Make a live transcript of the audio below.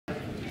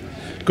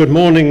Good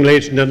morning,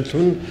 ladies and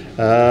gentlemen,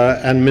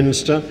 and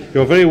Minister.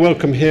 You're very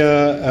welcome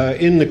here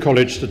in the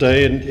college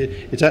today, and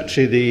it's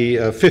actually the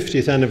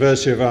 50th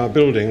anniversary of our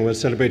building. We're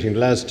celebrating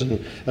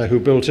Lasdon, who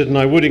built it, and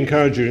I would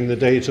encourage you during the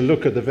day to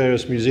look at the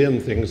various museum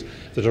things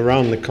that are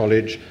around the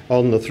college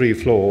on the 3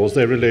 floors.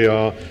 They really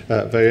are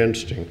very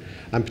interesting.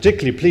 I'm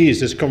particularly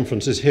pleased this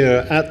conference is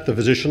here at the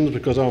physicians,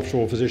 because after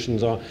all,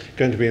 physicians are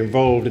going to be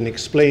involved in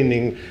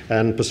explaining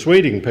and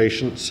persuading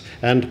patients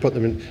and to put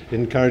them in,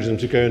 encourage them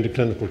to go into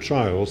clinical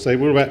trials. They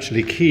will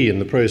actually key in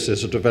the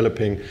process of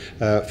developing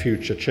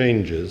future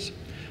changes.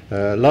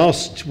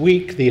 Last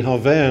week, the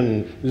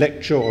Harvard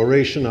lecture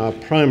oration, our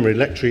primary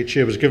lecture each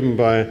year, was given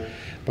by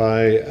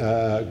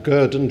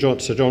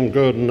Sir John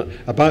Gurdon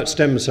about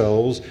stem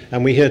cells,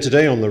 and we hear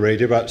today on the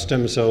radio about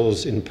stem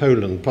cells in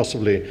Poland,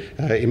 possibly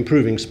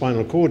improving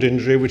spinal cord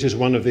injury, which is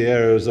one of the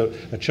areas that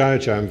a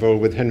charity I'm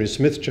involved with, Henry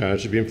Smith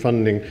Charity, has been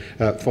funding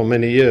for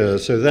many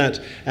years. So that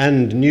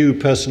and new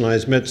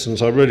personalised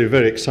medicines are really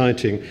very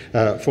exciting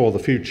for the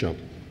future.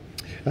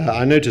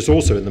 I notice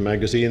also in the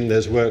magazine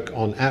there's work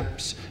on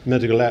apps,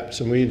 medical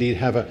apps, and we indeed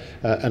have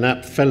an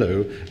app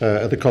fellow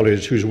at the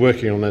college who's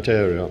working on that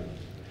area.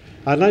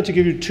 I'd like to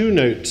give you 2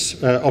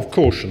 notes of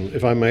caution,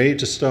 if I may,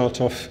 to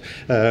start off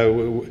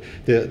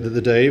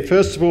the day.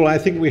 First of all, I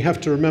think we have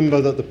to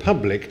remember that the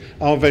public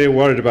are very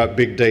worried about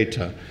big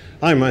data.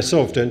 I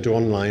myself don't do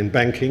online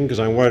banking because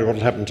I'm worried what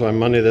will happen to my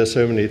money. There's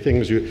so many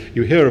things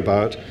you hear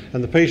about,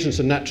 and the patients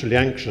are naturally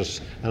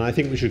anxious, and I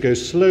think we should go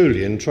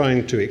slowly in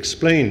trying to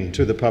explain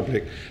to the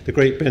public the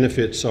great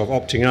benefits of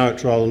opting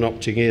out rather than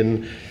opting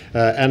in,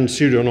 and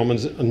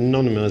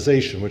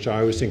pseudo-anonymization, which I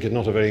always think is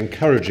not a very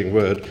encouraging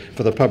word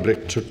for the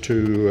public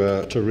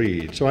to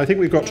read. So I think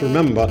we've got to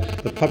remember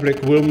the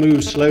public will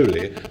move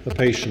slowly, the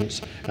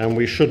patients, and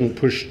we shouldn't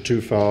push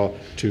too far,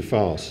 too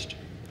fast.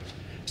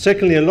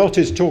 Secondly, a lot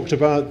is talked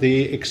about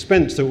the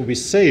expense that will be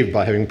saved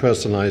by having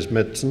personalised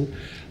medicine.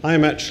 I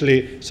am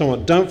actually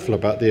somewhat doubtful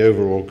about the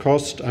overall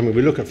cost. I mean,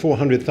 we look at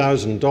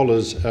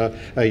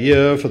 $400,000 a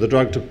year for the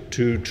drug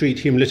to treat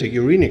hemolytic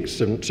uremic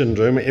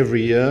syndrome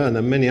every year, and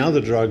there are many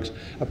other drugs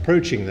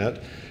approaching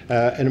that.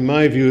 And in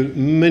my view,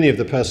 many of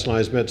the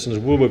personalised medicines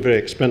will be very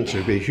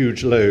expensive, be a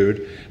huge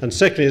load. And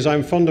secondly, as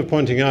I'm fond of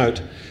pointing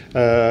out,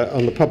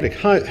 on the public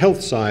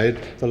health side,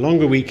 the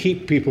longer we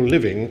keep people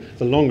living,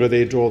 the longer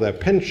they draw their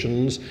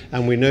pensions,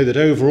 and we know that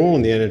overall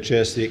in the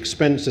NHS, the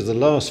expense is the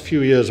last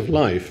few years of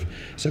life.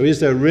 So is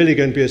there really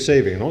going to be a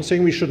saving? I'm not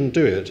saying we shouldn't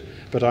do it,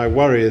 but I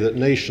worry that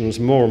nations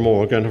more and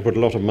more are going to put a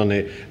lot of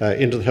money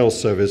into the health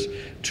service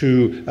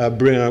to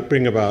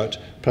bring about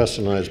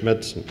personalised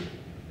medicine.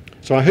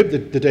 So I hope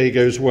that the day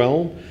goes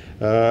well.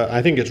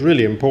 I think it's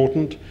really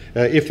important.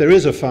 If there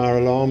is a fire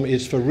alarm,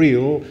 it's for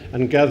real,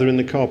 and gather in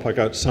the car park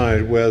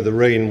outside where the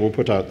rain will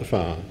put out the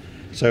fire.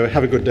 So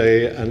have a good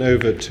day, and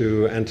over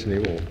to Anthony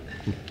Wall.